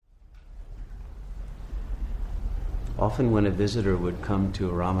Often when a visitor would come to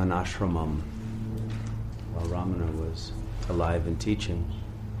a Ramanashramam while Ramana was alive and teaching,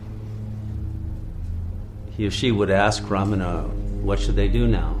 he or she would ask Ramana, what should they do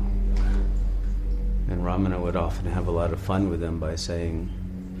now? And Ramana would often have a lot of fun with them by saying,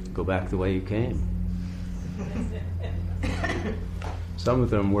 go back the way you came. Some of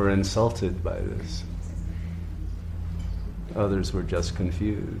them were insulted by this. Others were just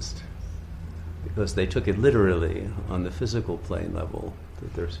confused because they took it literally on the physical plane level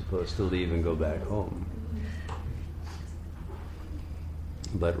that they're supposed to leave and go back home.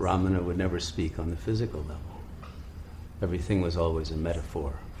 But Ramana would never speak on the physical level. Everything was always a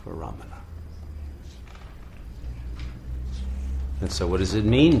metaphor for Ramana. And so what does it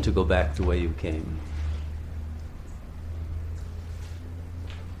mean to go back the way you came?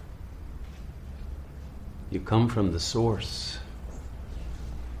 You come from the source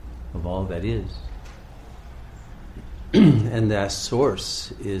of all that is. And that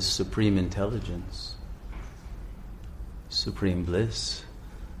source is supreme intelligence, supreme bliss,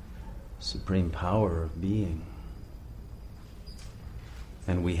 supreme power of being.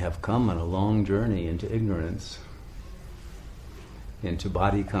 And we have come on a long journey into ignorance, into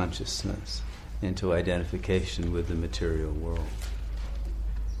body consciousness, into identification with the material world.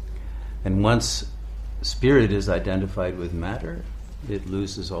 And once spirit is identified with matter, it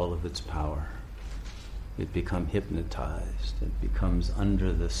loses all of its power. It becomes hypnotized. It becomes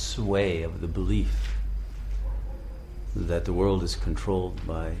under the sway of the belief that the world is controlled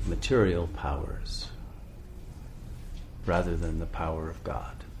by material powers rather than the power of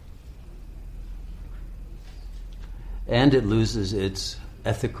God. And it loses its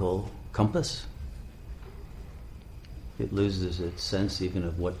ethical compass. It loses its sense even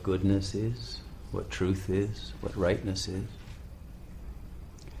of what goodness is, what truth is, what rightness is.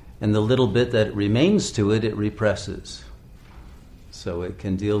 And the little bit that remains to it, it represses. So it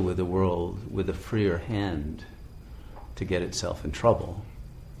can deal with the world with a freer hand to get itself in trouble.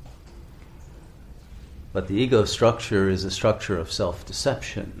 But the ego structure is a structure of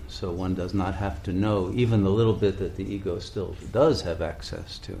self-deception, so one does not have to know even the little bit that the ego still does have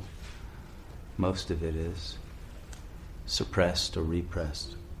access to. Most of it is suppressed or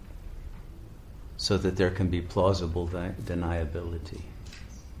repressed, so that there can be plausible deniability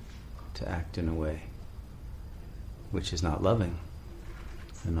to act in a way which is not loving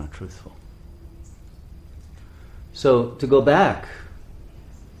and not truthful. So to go back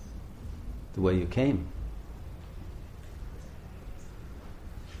the way you came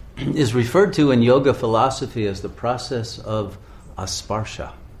is referred to in yoga philosophy as the process of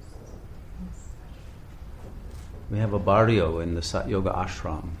asparsha. We have a barrio in the Sat Yoga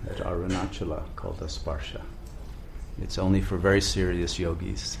ashram at Arunachala called asparsha. It's only for very serious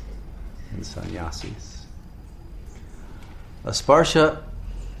yogis and sannyasis. Asparsha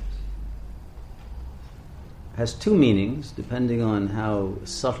has two meanings depending on how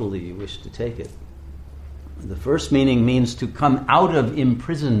subtly you wish to take it. The first meaning means to come out of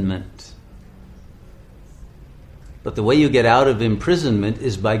imprisonment. But the way you get out of imprisonment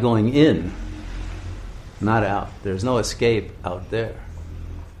is by going in, not out. There's no escape out there.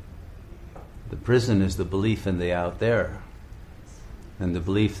 The prison is the belief in the out there, and the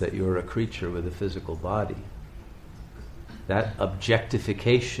belief that you're a creature with a physical body. That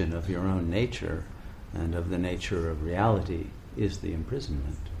objectification of your own nature and of the nature of reality is the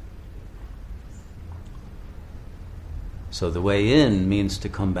imprisonment. So the way in means to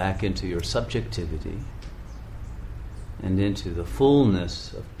come back into your subjectivity and into the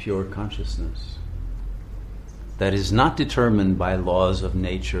fullness of pure consciousness that is not determined by laws of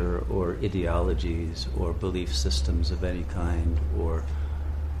nature or ideologies or belief systems of any kind or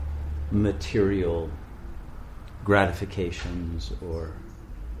material gratifications or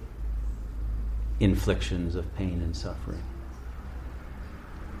inflictions of pain and suffering.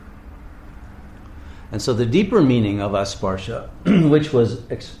 And so the deeper meaning of asparsha, which was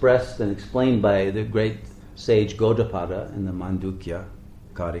expressed and explained by the great sage Gaudapada in the Mandukya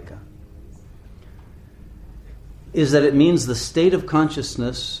Karika, is that it means the state of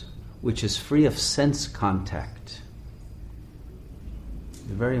consciousness which is free of sense contact.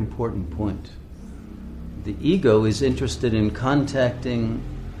 A very important point. The ego is interested in contacting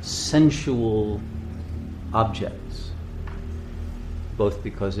sensual objects, both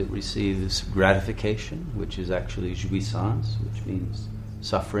because it receives gratification, which is actually jouissance, which means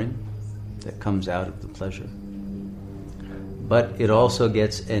suffering that comes out of the pleasure. But it also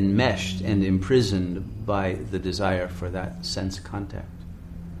gets enmeshed and imprisoned by the desire for that sense contact.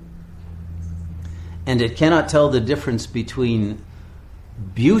 And it cannot tell the difference between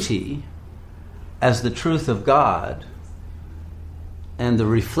beauty as the truth of God and the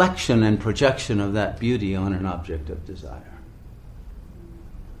reflection and projection of that beauty on an object of desire.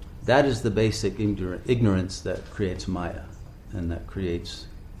 That is the basic ignorance that creates Maya and that creates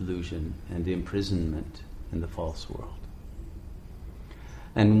illusion and imprisonment in the false world.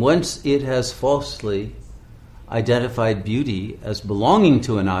 And once it has falsely identified beauty as belonging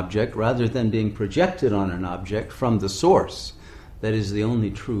to an object rather than being projected on an object from the source that is the only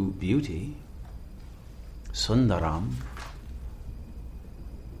true beauty, Sundaram,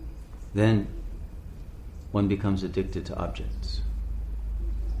 then one becomes addicted to objects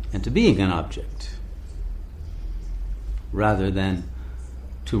and to being an object rather than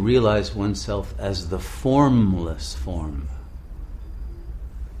to realize oneself as the formless form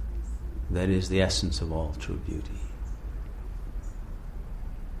that is the essence of all true beauty.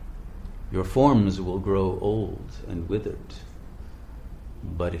 Your forms will grow old and withered,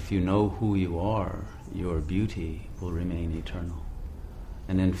 but if you know who you are, your beauty will remain eternal.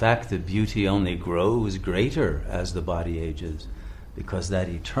 And in fact, the beauty only grows greater as the body ages, because that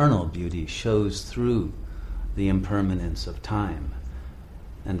eternal beauty shows through the impermanence of time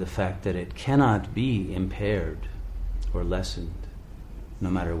and the fact that it cannot be impaired or lessened, no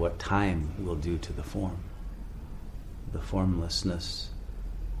matter what time will do to the form. The formlessness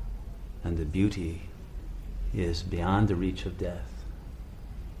and the beauty is beyond the reach of death,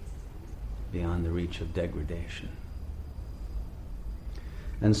 beyond the reach of degradation.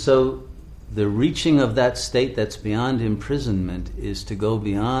 And so the reaching of that state that's beyond imprisonment is to go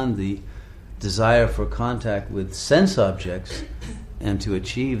beyond the desire for contact with sense objects and to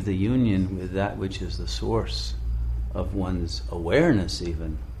achieve the union with that which is the source of one's awareness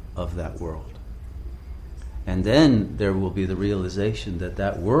even of that world. And then there will be the realization that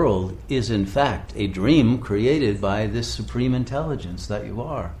that world is in fact a dream created by this supreme intelligence that you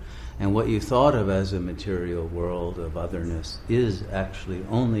are. And what you thought of as a material world of otherness is actually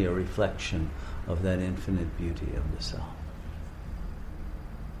only a reflection of that infinite beauty of the self.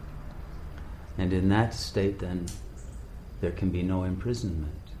 And in that state then there can be no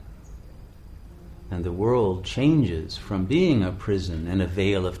imprisonment. And the world changes from being a prison and a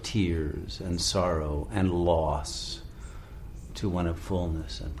veil of tears and sorrow and loss to one of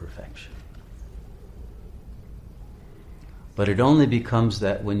fullness and perfection. But it only becomes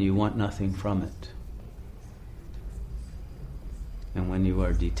that when you want nothing from it. And when you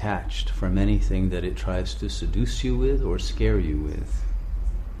are detached from anything that it tries to seduce you with or scare you with.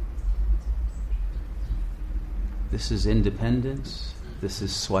 This is independence. This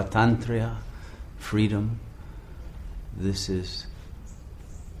is swatantriya, freedom. This is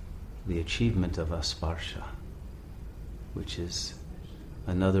the achievement of asparsha, which is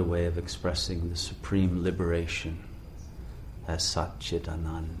another way of expressing the supreme liberation as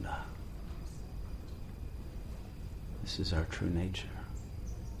Satchitananda. This is our true nature.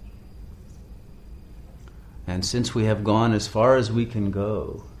 And since we have gone as far as we can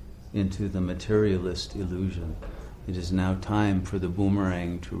go into the materialist illusion, it is now time for the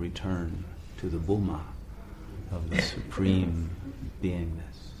boomerang to return to the Bhuma of the supreme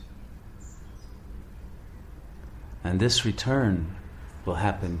beingness. And this return will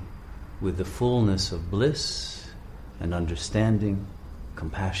happen with the fullness of bliss and understanding,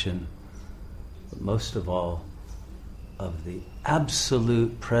 compassion, but most of all, of the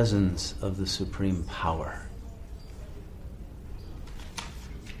absolute presence of the supreme power.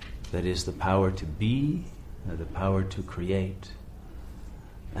 That is the power to be, the power to create,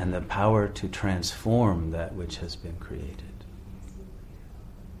 and the power to transform that which has been created.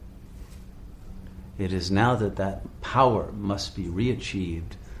 It is now that that power must be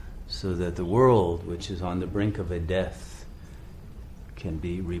reachieved so that the world, which is on the brink of a death, can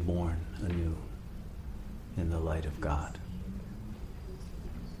be reborn anew in the light of God.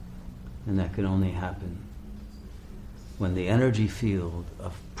 And that can only happen when the energy field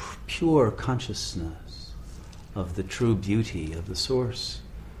of pure consciousness of the true beauty of the Source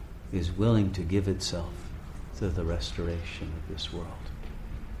is willing to give itself to the restoration of this world.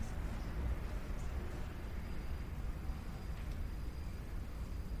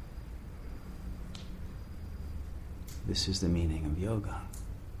 This is the meaning of yoga.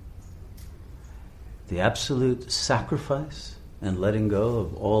 The absolute sacrifice and letting go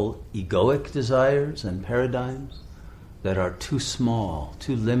of all egoic desires and paradigms that are too small,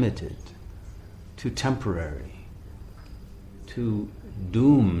 too limited, too temporary, too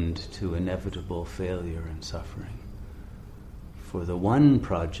doomed to inevitable failure and suffering. For the one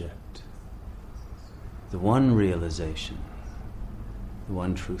project, the one realization, the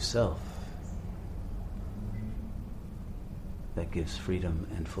one true self that gives freedom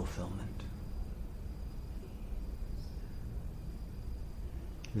and fulfillment.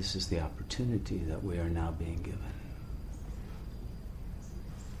 This is the opportunity that we are now being given.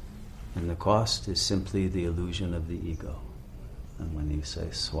 And the cost is simply the illusion of the ego. And when you say,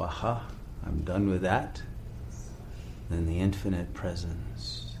 Swaha, I'm done with that, then the infinite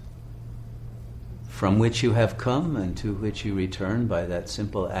presence from which you have come and to which you return by that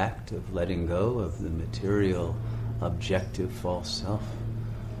simple act of letting go of the material, objective false self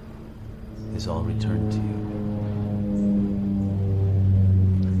is all returned to you.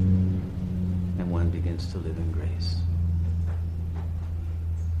 And one begins to live in grace.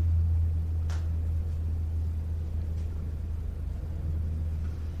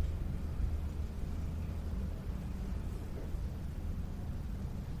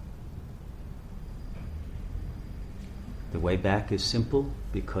 The way back is simple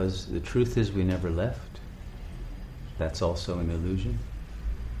because the truth is we never left. That's also an illusion.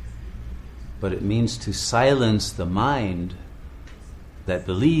 But it means to silence the mind that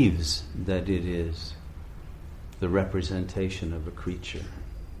believes that it is the representation of a creature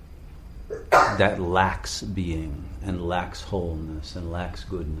that lacks being and lacks wholeness and lacks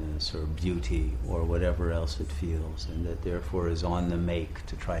goodness or beauty or whatever else it feels, and that therefore is on the make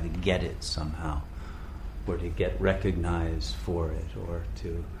to try to get it somehow, or to get recognized for it, or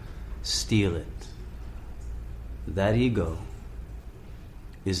to steal it. That ego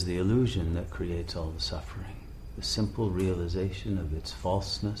is the illusion that creates all the suffering. The simple realization of its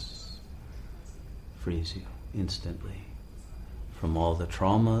falseness frees you instantly from all the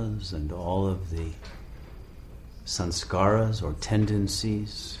traumas and all of the sanskaras or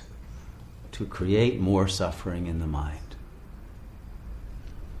tendencies to create more suffering in the mind.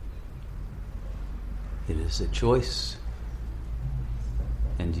 It is a choice,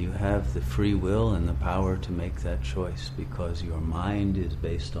 and you have the free will and the power to make that choice because your mind is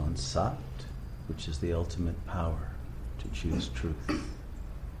based on Sat, which is the ultimate power to choose truth.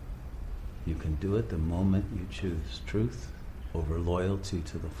 You can do it the moment you choose truth over loyalty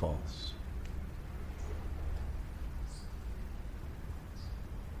to the false.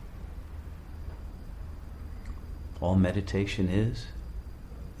 All meditation is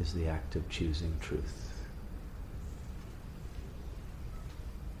the act of choosing truth.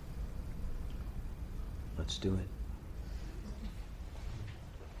 Let's do it.